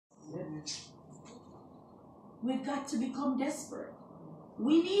We've got to become desperate.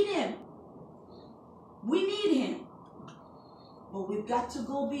 We need him. We need him. But we've got to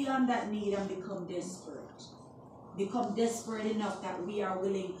go beyond that need and become desperate. Become desperate enough that we are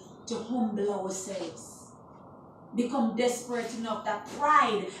willing to humble ourselves. Become desperate enough that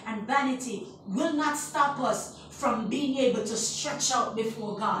pride and vanity will not stop us from being able to stretch out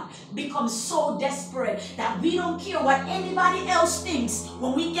before God. Become so desperate that we don't care what anybody else thinks.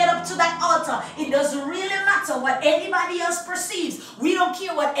 When we get up to that altar, it doesn't really matter what anybody else perceives. We don't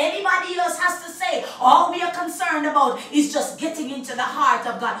care what anybody else has to say. All we are concerned about is just getting into the heart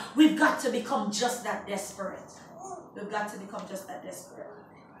of God. We've got to become just that desperate. We've got to become just that desperate.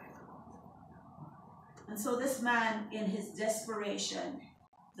 And so this man, in his desperation,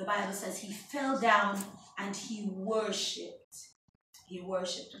 the Bible says he fell down and he worshipped. He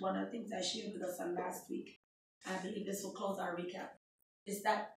worshipped. One of the things I shared with us on last week, I believe this will close our recap, is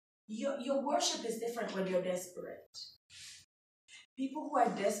that your worship is different when you're desperate. People who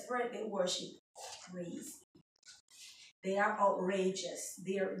are desperate, they worship crazy. They are outrageous.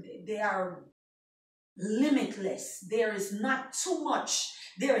 They are limitless. There is not too much.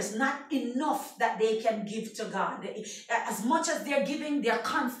 There is not enough that they can give to God. As much as they're giving, they're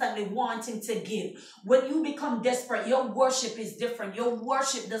constantly wanting to give. When you become desperate, your worship is different. Your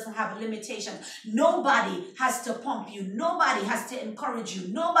worship doesn't have limitations. Nobody has to pump you. Nobody has to encourage you.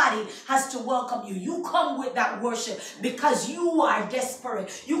 Nobody has to welcome you. You come with that worship because you are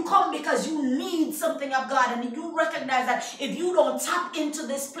desperate. You come because you need something of God, and you recognize that if you don't tap into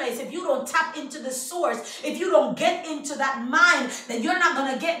this place, if you don't tap into the source, if you don't get into that mind, then you're not going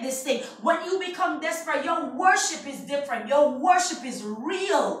to get this thing. When you become desperate, your worship is different. Your worship is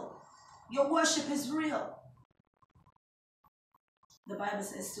real. Your worship is real. The Bible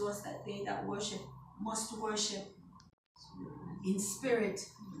says to us that they that worship must worship in spirit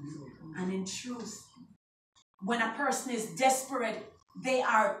and in truth. When a person is desperate, they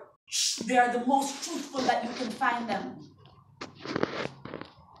are the most truthful that you can find them.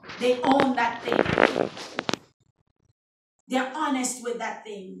 They own that thing. They're honest with that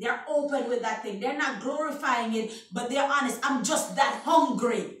thing. They're open with that thing. They're not glorifying it, but they're honest. I'm just that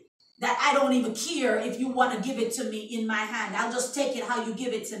hungry that I don't even care if you want to give it to me in my hand. I'll just take it how you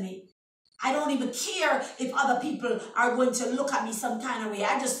give it to me. I don't even care if other people are going to look at me some kind of way.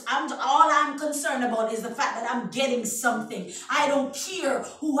 All I'm concerned about is the fact that I'm getting something. I don't care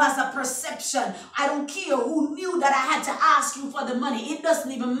who has a perception. I don't care who knew that I had to ask you for the money. It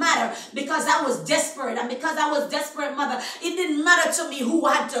doesn't even matter, because I was desperate. And because I was desperate, mother, it didn't matter to me who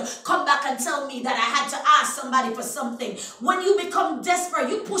had to come back and tell me that I had to ask somebody for something. When you become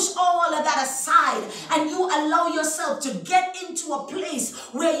desperate, you push all of that aside and you allow yourself to get into a place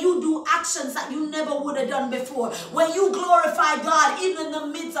where you do actions that you never would have done before, where you glorify God even in the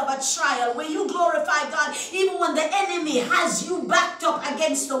midst of a trial, where you glorify God even when the enemy has you backed up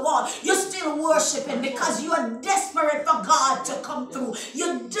against the wall. You're still worshiping because you are desperate for God to come through.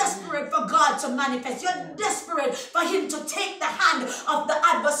 You're desperate for God to manifest. You're desperate for him to take the hand of the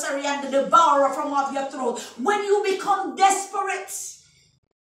adversary and the devourer from off your throat. When you become desperate,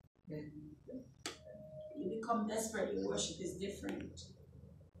 your worship is different.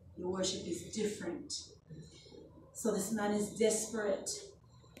 Your worship is different. So this man is desperate,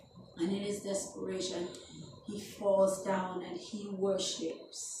 and in his desperation, he falls down and he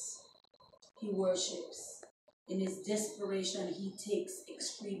worships. He worships. In his desperation, he takes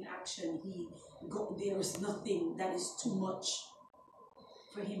extreme action. There is nothing that is too much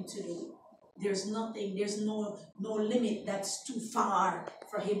for him to do. There's nothing, there's no limit that's too far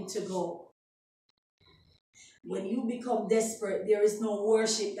for him to go. When you become desperate, there is no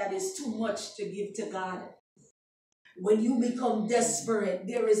worship that is too much to give to God. When you become desperate,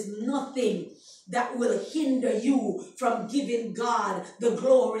 there is nothing that will hinder you from giving God the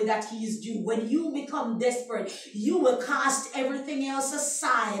glory that he is due. When you become desperate, you will cast everything else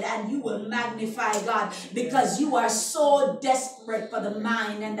aside and you will magnify God, because you are so desperate for the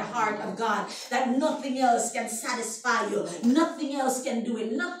mind and the heart of God that nothing else can satisfy you. Nothing else can do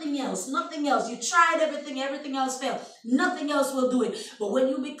it. Nothing else. You tried everything else failed. Nothing else will do it. But when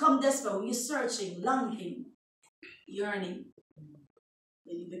you become desperate, when you're searching, longing, yearning,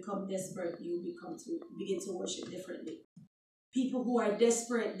 when you become desperate, you begin to worship differently. People who are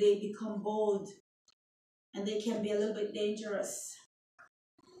desperate, they become bold, and they can be a little bit dangerous.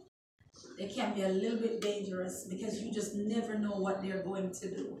 They can be a little bit dangerous because you just never know what they're going to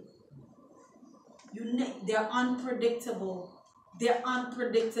do. They're unpredictable. They're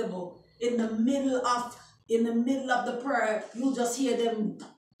unpredictable. In the middle of the prayer, you'll just hear them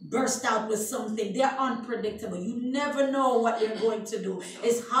burst out with something. They're unpredictable. You never know what they're going to do.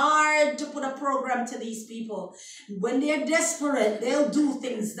 It's hard to put a program to these people. When they're desperate, they'll do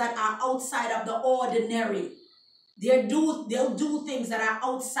things that are outside of the ordinary. They'll do things that are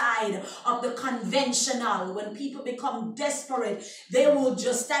outside of the conventional. When people become desperate, they will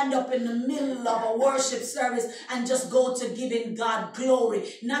just stand up in the middle of a worship service and just go to giving God glory.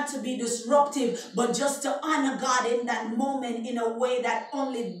 Not to be disruptive, but just to honor God in that moment in a way that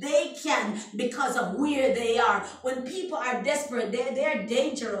only they can because of where they are. When people are desperate, they're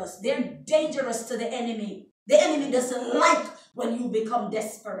dangerous. They're dangerous to the enemy. The enemy doesn't like when you become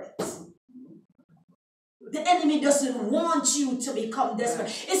desperate. The enemy doesn't want you to become desperate.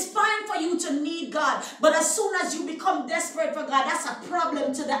 It's fine for you to need God, but as soon as you become desperate for God, that's a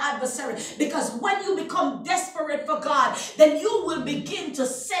problem to the adversary. Because when you become desperate for God, then you will begin to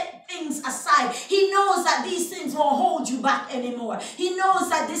set things aside. He knows that these things won't hold you back anymore. He knows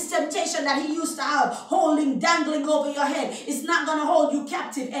that this temptation that he used to have, dangling over your head, is not going to hold you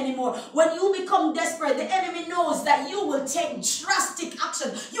captive anymore. When you become desperate, the enemy knows that you will take drastic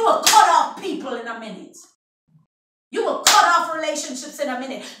action. You will cut off people in a minute. You will cut off relationships in a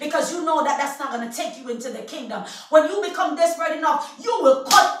minute because you know that that's not going to take you into the kingdom. When you become desperate enough, you will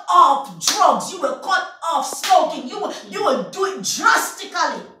cut off drugs. You will cut off smoking. You will do it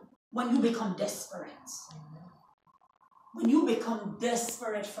drastically when you become desperate. When you become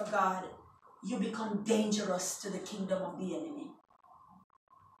desperate for God, you become dangerous to the kingdom of the enemy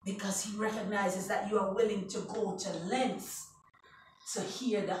because he recognizes that you are willing to go to lengths to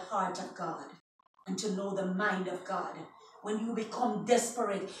hear the heart of God and to know the mind of God. When you become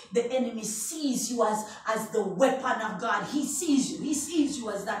desperate, the enemy sees you as the weapon of God. He sees you. He sees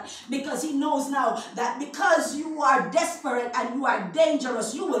you as that because he knows now that because you are desperate and you are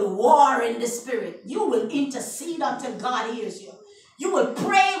dangerous, you will war in the spirit. You will intercede until God hears you. You will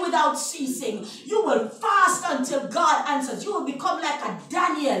pray without ceasing. You will fast until God answers. You will become like a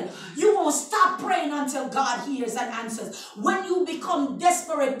Daniel. You won't stop praying until God hears and answers. When you become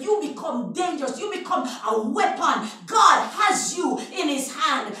desperate, you become dangerous. You become a weapon. God has you in his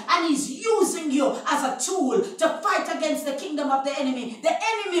hand and he's using you as a tool to fight against the kingdom of the enemy. The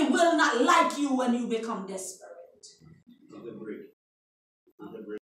enemy will not like you when you become desperate.